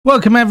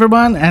Welcome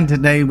everyone, and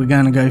today we're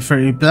going to go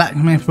through Black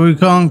Myth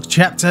Wukong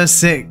Chapter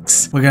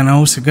 6. We're going to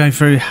also go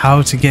through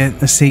how to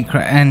get the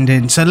secret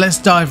ending, so let's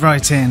dive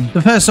right in.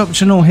 The first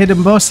optional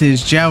hidden boss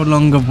is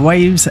Jiao-Loong of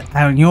Waves,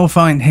 and you'll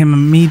find him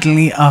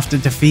immediately after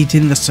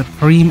defeating the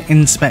Supreme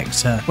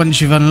Inspector.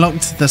 Once you've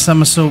unlocked the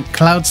Somersault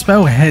Cloud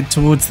spell, head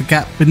towards the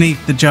gap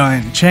beneath the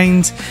giant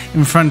chains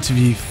in front of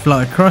you,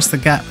 fly across the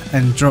gap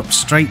and drop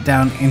straight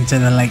down into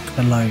the lake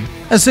below.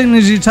 As soon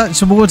as you touch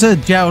the water,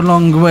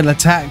 Jiao-Loong will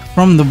attack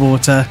from the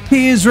water.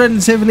 He is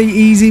relatively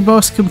easy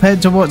boss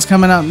compared to what's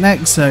coming up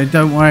next, so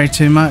don't worry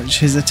too much.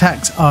 His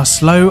attacks are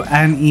slow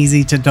and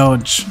easy to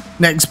dodge.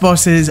 Next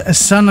boss is a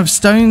Son of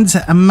Stones,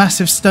 a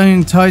massive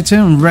stone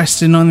titan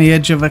resting on the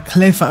edge of a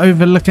cliff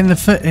overlooking the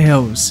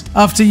foothills.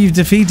 After you've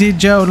defeated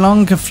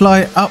Jiao-Loong,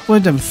 fly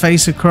upward and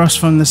face across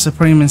from the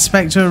Supreme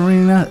Inspector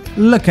arena,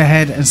 look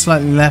ahead and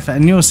slightly left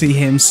and you'll see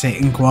him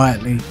sitting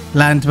quietly.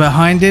 Land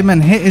behind him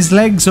and hit his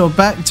legs or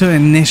back to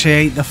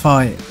initiate the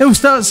fight. He'll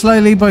start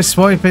slowly by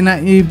swiping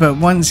at you, but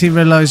once he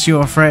realizes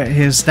you're a threat,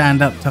 he'll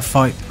stand up to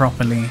fight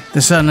properly.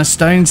 The Son of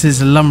Stones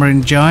is a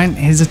lumbering giant.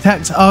 His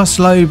attacks are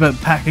slow but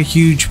pack a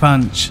huge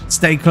punch.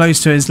 Stay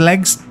close to his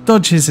legs,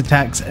 dodge his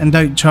attacks, and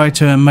don't try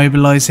to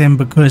immobilize him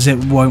because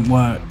it won't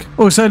work.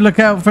 Also look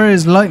out for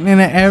his lightning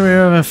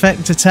area of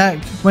effect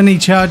attack. When he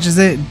charges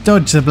it,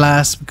 dodge the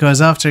blast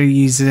because after he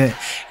uses it,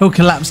 he'll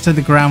collapse to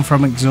the ground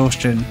from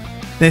exhaustion.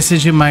 This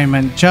is your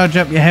moment. Charge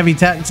up your heavy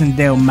attacks and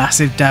deal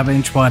massive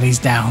damage while he's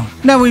down.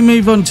 Now we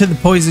move on to the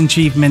Poison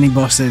Chief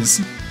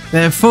mini-bosses.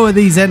 There are 4 of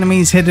these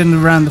enemies hidden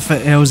around the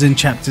foothills in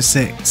Chapter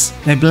 6.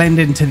 They blend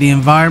into the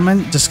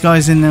environment,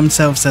 disguising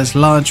themselves as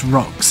large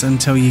rocks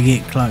until you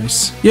get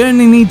close. You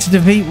only need to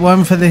defeat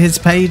one for the hits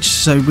page,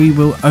 so we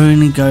will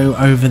only go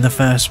over the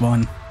first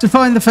one. To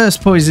find the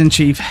first Poison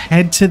Chief,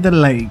 head to the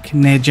lake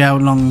near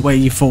Jiao-Loong where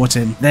you fought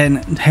him. Then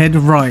head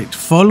right,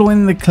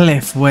 following the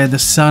cliff where the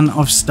Son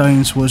of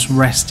Stones was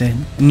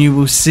resting, and you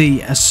will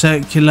see a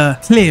circular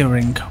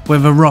clearing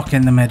with a rock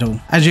in the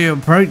middle. As you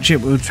approach, it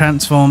will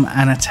transform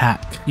and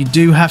attack. You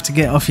do have to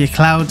get off your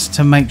clouds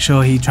to make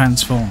sure he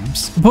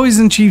transforms. The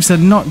Poison Chiefs are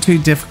not too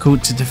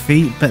difficult to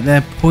defeat, but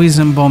their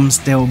poison bombs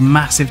deal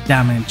massive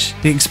damage.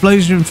 The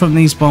explosion from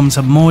these bombs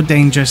are more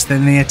dangerous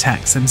than the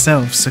attacks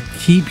themselves, so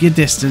keep your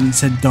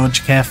distance and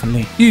dodge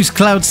carefully. Use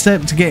Cloud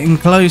Step to get in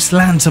close,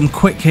 land some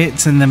quick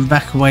hits and then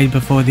back away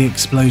before the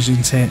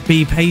explosions hit.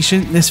 Be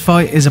patient, this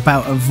fight is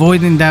about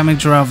avoiding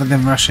damage rather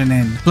than rushing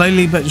in.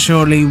 Slowly but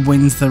surely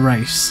wins the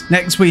race.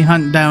 Next we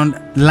hunt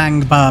down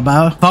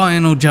Lang-Baw-Baw,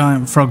 final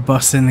giant frog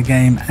boss in the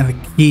game and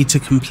the key to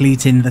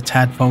completing the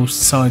Tadpole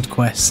side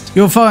quest.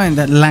 You'll find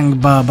that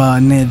Lang-Baw-Baw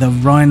near the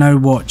Rhino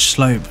Watch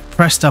slope,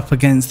 pressed up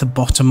against the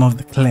bottom of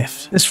the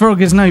cliff. This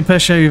frog is no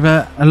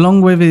pushover.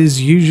 Along with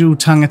his usual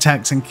tongue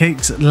attacks and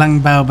kicks,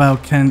 Lang-Baw-Baw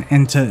can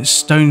enter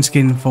stone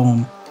skin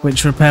form,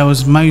 which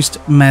repels most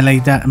melee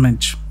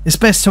damage. It's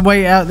best to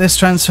wait out this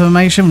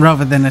transformation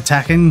rather than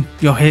attacking.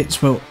 Your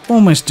hits will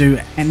almost do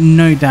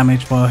no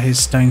damage while his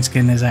stone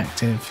skin is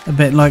active. A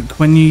bit like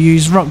when you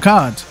use rock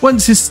hard.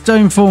 Once his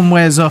stone form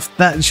wears off,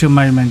 that's your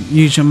moment.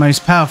 Use your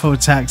most powerful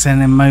attacks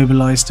and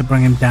immobilize to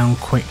bring him down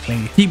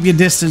quickly. Keep your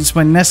distance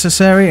when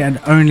necessary and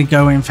only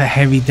go in for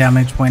heavy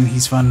damage when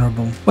he's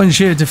vulnerable. Once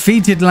you have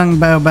defeated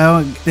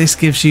Lang-Baw-Baw, this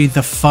gives you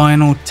the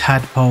final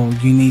tadpole.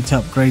 You need to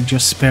upgrade your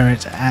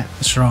spirit at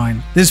the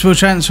shrine. This will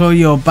transfer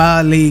your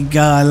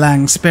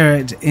Ba-Li-Ga-Lang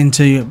spirit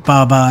into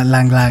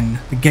Ba-Ba-Lang-Lang,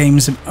 the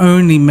game's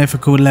only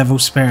mythical level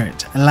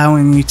spirit,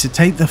 allowing you to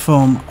take the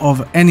form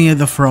of any of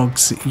the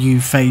frogs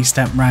you faced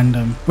at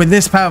random. With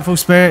this powerful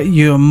spirit,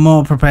 you are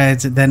more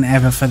prepared than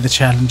ever for the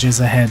challenges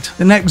ahead.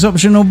 The next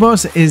optional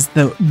boss is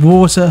the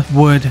Water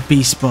Wood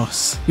Beast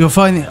boss. You'll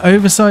find the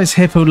oversized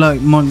hippo-like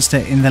monster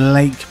in the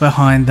lake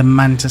behind the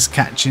mantis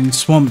catching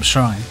swamp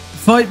shrine. The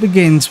fight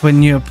begins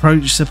when you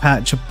approach the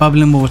patch of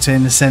bubbling water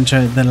in the center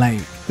of the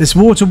lake. This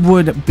water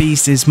wood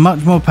beast is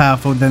much more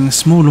powerful than the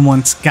smaller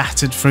one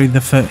scattered through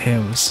the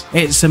foothills.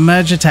 Its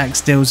submerge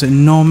attacks deals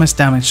enormous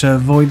damage, so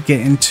avoid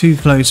getting too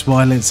close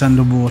while it's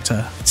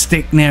underwater.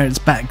 Stick near its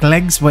back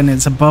legs when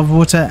it's above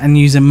water and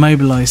use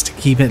immobilize to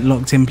keep it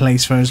locked in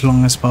place for as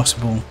long as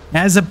possible. It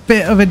has a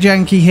bit of a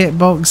janky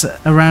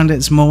hitbox around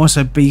its maw,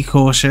 so be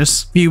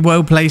cautious. Few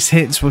well placed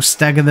hits will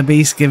stagger the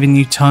beast, giving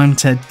you time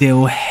to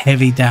deal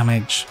heavy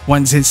damage.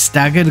 Once it's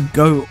staggered,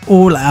 go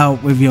all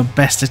out with your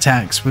best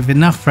attacks. With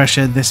enough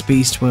pressure, this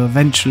beast will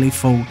eventually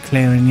fall,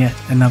 clearing yet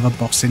another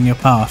boss in your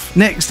path.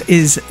 Next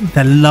is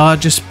the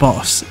largest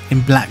boss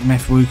in Black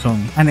Myth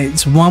Wukong, and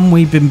it's one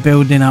we've been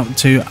building up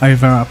to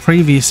over our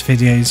previous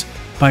videos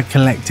by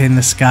collecting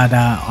the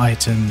Skadar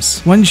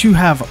items. Once you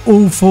have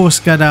all 4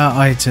 Skadar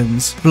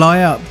items, fly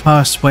up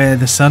past where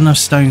the Son of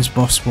Stones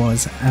boss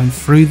was and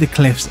through the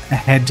cliffs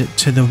ahead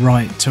to the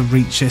right to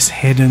reach this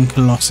hidden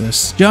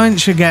colossus. Giant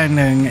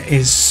Shigandang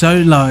is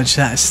so large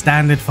that a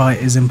standard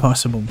fight is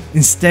impossible.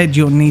 Instead,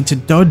 you'll need to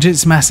dodge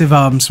its massive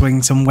arm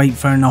swings and wait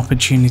for an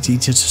opportunity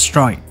to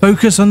strike.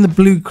 Focus on the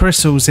blue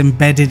crystals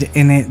embedded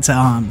in its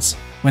arms.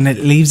 When it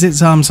leaves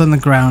its arms on the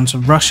ground,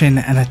 rush in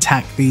and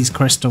attack these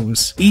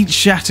crystals. Each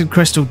shattered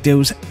crystal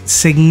deals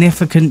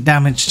significant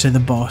damage to the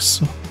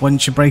boss.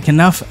 Once you break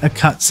enough, a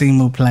cutscene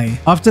will play.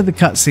 After the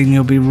cutscene,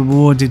 you'll be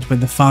rewarded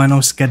with the final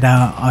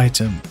Skadar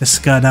item, the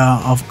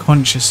Skadar of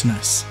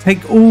Consciousness.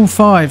 Take all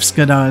 5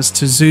 Skadars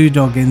to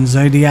Zoodog in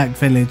Zodiac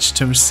Village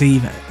to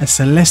receive a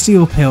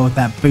celestial pill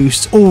that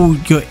boosts all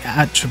your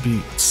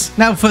attributes.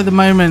 Now for the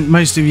moment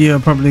most of you are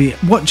probably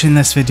watching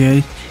this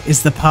video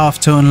is the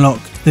path to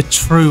unlock the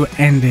true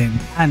ending,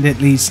 and it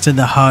leads to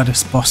the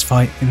hardest boss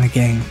fight in the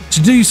game.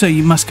 To do so,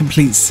 you must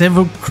complete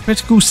several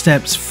critical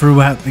steps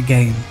throughout the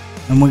game,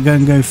 and we're going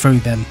to go through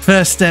them.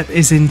 First step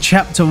is in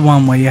chapter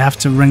 1, where you have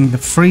to ring the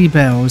 3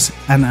 bells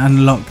and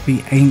unlock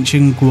the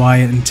ancient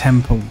Guayan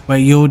temple, where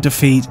you'll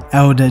defeat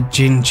Elder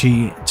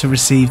Jinji to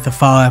receive the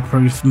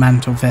fireproof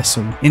mantle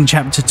vessel. In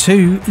chapter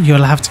 2,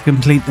 you'll have to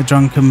complete the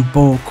Drunken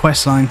Boar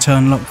questline to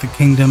unlock the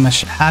kingdom of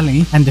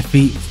Shali and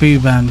defeat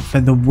Fuban for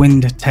the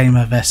Wind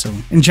Tamer vessel.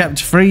 In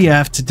chapter 3, you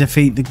have to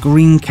defeat the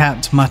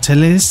green-capped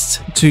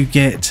Martellist to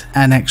get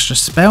an extra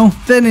spell.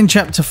 Then in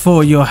chapter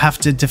 4, you'll have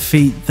to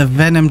defeat the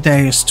Venom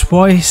Deus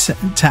twice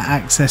to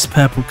access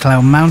Purple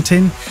Cloud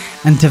Mountain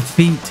and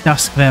defeat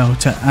Duskvale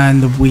to earn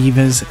the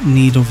Weaver's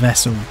Needle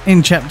Vessel.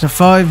 In chapter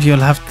 5, you'll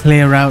have to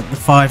clear out the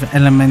 5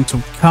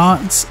 elemental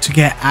carts to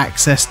get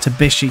access to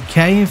Bishi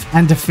Cave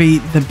and defeat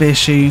the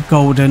Bishi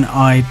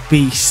Golden-Eyed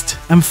Beast.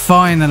 And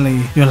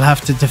finally, you'll have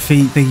to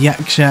defeat the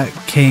Yaksha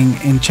King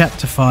in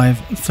chapter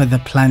 5 for the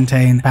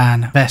Plantain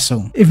Ban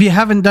Vessel. If you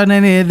haven't done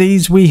any of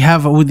these, we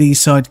have all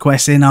these side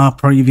quests in our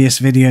previous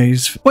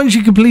videos. Once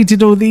you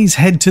completed all these,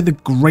 head to the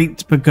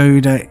Great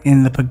Pagoda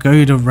in the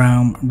Pagoda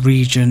Realm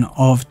region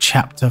of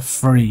chapter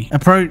 3.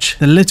 Approach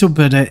the little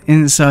Buddha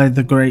inside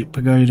the Great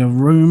Pagoda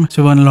room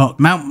to unlock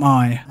Mount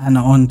Mai and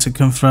on to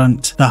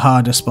confront the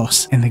hardest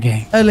boss in the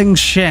game. Erlang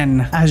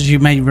Shen, as you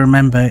may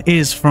remember,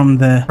 is from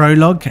the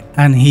prologue,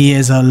 and he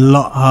is a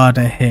lot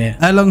harder here.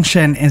 Erlang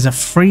Shen is a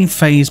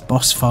 3-phase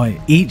boss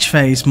fight, each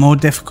phase more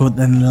difficult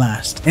than the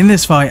last. In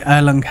this fight,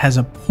 Erlang has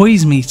a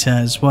poise meter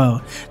as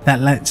well that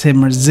lets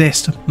him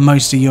resist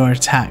most of your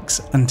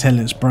attacks until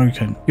it's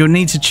broken. You'll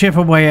need to chip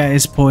away at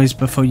his poise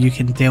before you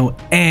can deal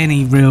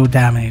any real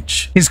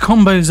damage. His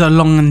combos are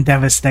long and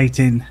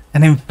devastating,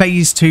 and in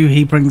phase 2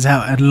 he brings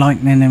out a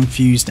lightning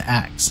infused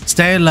axe.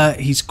 Stay alert,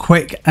 he's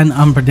quick and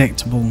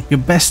unpredictable. Your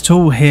best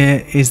tool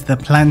here is the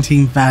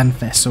Plantain Van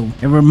Vessel.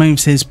 It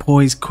removes his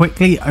poise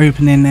quickly,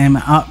 opening him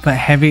up for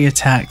heavy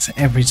attacks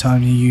every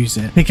time you use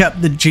it. Pick up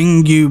the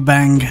Jingyu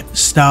Bang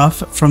staff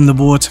from the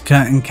Water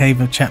Curtain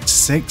Cave of chapter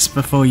 6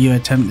 before you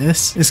attempt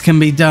this. This can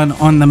be done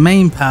on the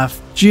main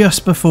path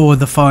just before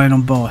the final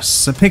boss,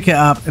 so pick it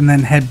up and then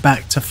head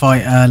back to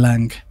fight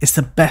Erlang. It's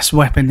the best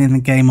weapon in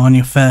the game on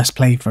your first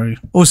playthrough.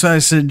 Also, I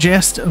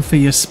suggest for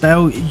your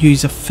spell,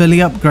 use a fully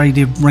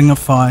upgraded Ring of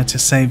Fire to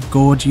save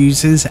Gourd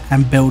users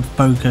and build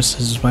focus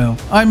as well.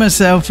 I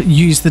myself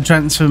use the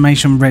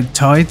transformation Red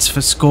Tides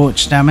for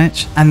scorch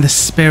damage and the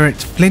Spirit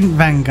Flint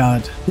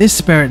Vanguard. This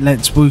spirit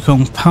lets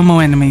Wukong pummel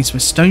enemies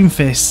with stone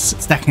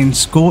fists, stacking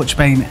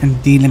Scorchbane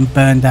and dealing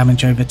burn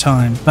damage over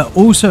time, but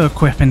also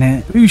equipping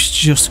it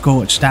boosts your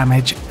scorch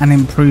damage and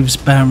improves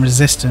burn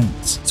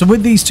resistance. So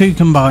with these two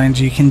combined,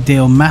 you can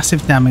deal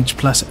massive damage,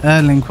 plus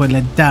Erlang will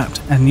adapt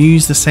and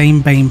use the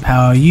same Bane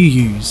power you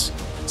use.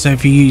 So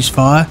if you use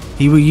fire,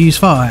 he will use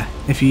fire.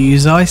 If you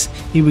use ice,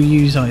 he will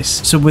use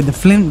ice. So with the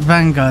Flint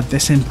Vanguard,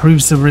 this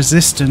improves the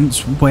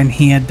resistance when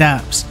he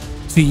adapts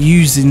for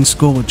using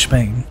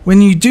Scorchbane.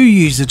 When you do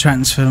use the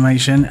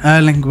transformation,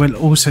 Erlang will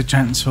also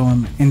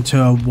transform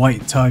into a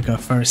white tiger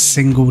for a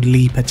single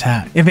leap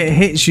attack. If it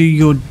hits you,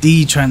 you'll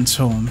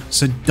de-transform,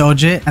 so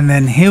dodge it and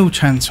then he'll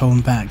transform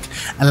back,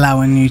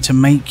 allowing you to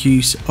make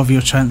use of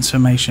your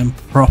transformation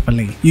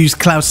properly. Use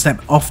Cloud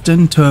Step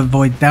often to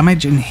avoid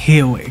damage and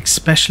heal,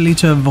 especially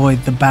to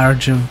avoid the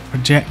barrage of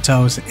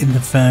projectiles in the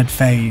 3rd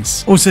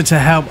phase. Also to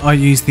help, I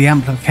use the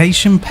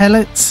Amplification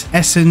Pellets,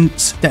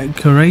 Essence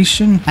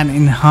Decoration and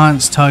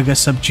Enhanced Tiger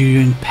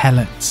Subduing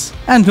Pellets,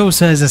 and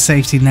also as a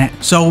safety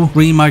net, Soul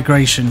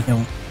Remigration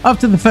Hill.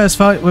 After the first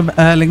fight with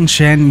Erlang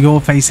Shen,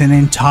 you're facing an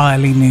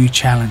entirely new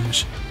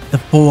challenge. The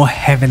 4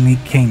 Heavenly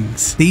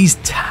Kings. These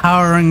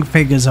towering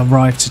figures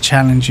arrive to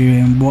challenge you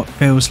in what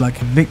feels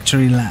like a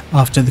victory lap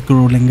after the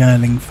grueling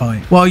Erlang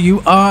fight. While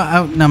you are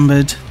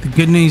outnumbered, the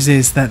good news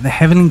is that the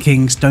Heavenly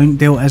Kings don't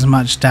deal as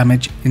much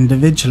damage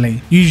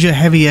individually. Use your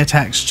heavy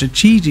attacks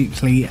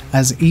strategically,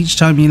 as each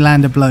time you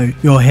land a blow,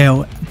 you'll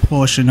heal a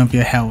portion of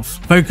your health.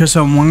 Focus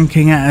on one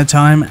king at a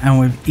time, and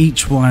with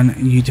each one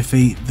you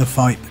defeat, the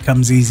fight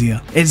becomes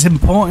easier. It's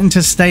important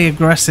to stay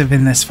aggressive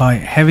in this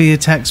fight. Heavy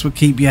attacks will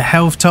keep your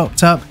health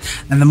topped up,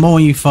 and the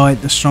more you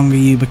fight, the stronger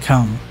you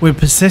become. With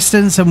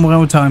persistence and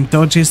well-timed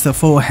dodges, the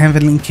 4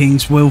 Heavenly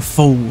Kings will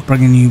fall,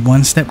 bringing you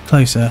one step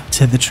closer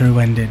to the true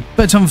ending.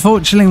 But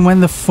unfortunately, when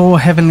the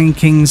 4 Heavenly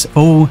Kings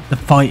fall, the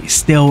fight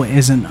still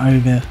isn't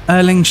over.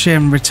 Erlang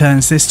Shen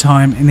returns, this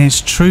time in his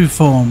true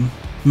form,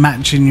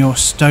 matching your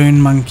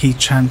Stone Monkey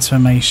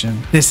transformation.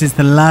 This is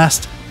the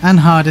last and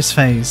hardest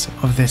phase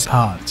of this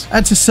part.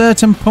 At a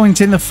certain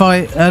point in the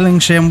fight,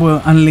 Erlang Shen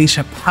will unleash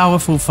a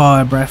powerful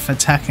fire breath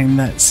attacking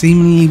that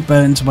seemingly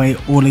burns away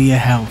all of your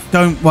health.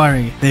 Don't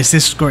worry, this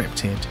is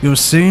scripted. You'll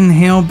soon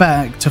heal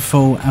back to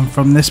full, and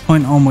from this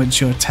point onwards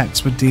your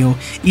attacks will deal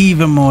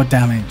even more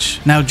damage.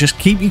 Now just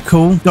keep you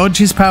cool, dodge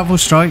his powerful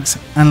strikes,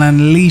 and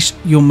unleash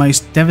your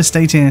most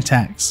devastating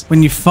attacks.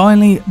 When you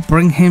finally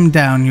bring him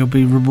down, you'll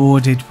be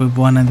rewarded with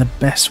one of the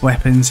best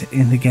weapons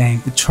in the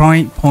game, the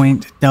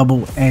Tri-Point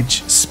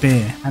Double-Edged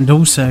Spear, and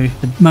also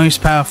the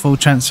most powerful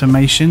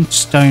transformation,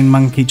 Stone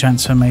Monkey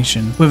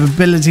transformation. With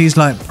abilities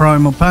like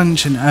Primal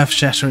Punch and Earth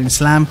Shattering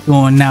Slam,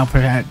 you're now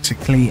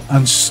practically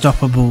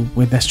unstoppable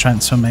with this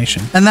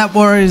transformation. And that,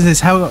 warriors, is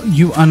how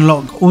you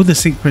unlock all the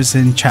secrets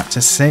in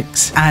chapter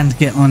 6 and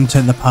get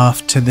onto the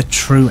path to the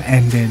true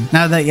ending.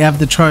 Now that you have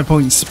the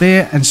Tri-Point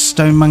Spear and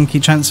Stone Monkey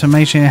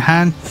transformation in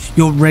hand,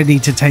 you're ready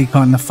to take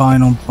on the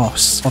final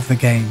boss of the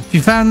game. If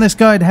you found this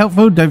guide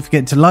helpful, don't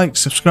forget to like,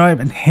 subscribe,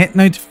 and hit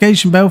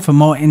notification bell for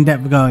more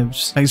in-depth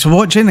guides. Thanks for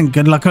watching and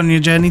good luck on your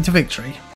journey to victory.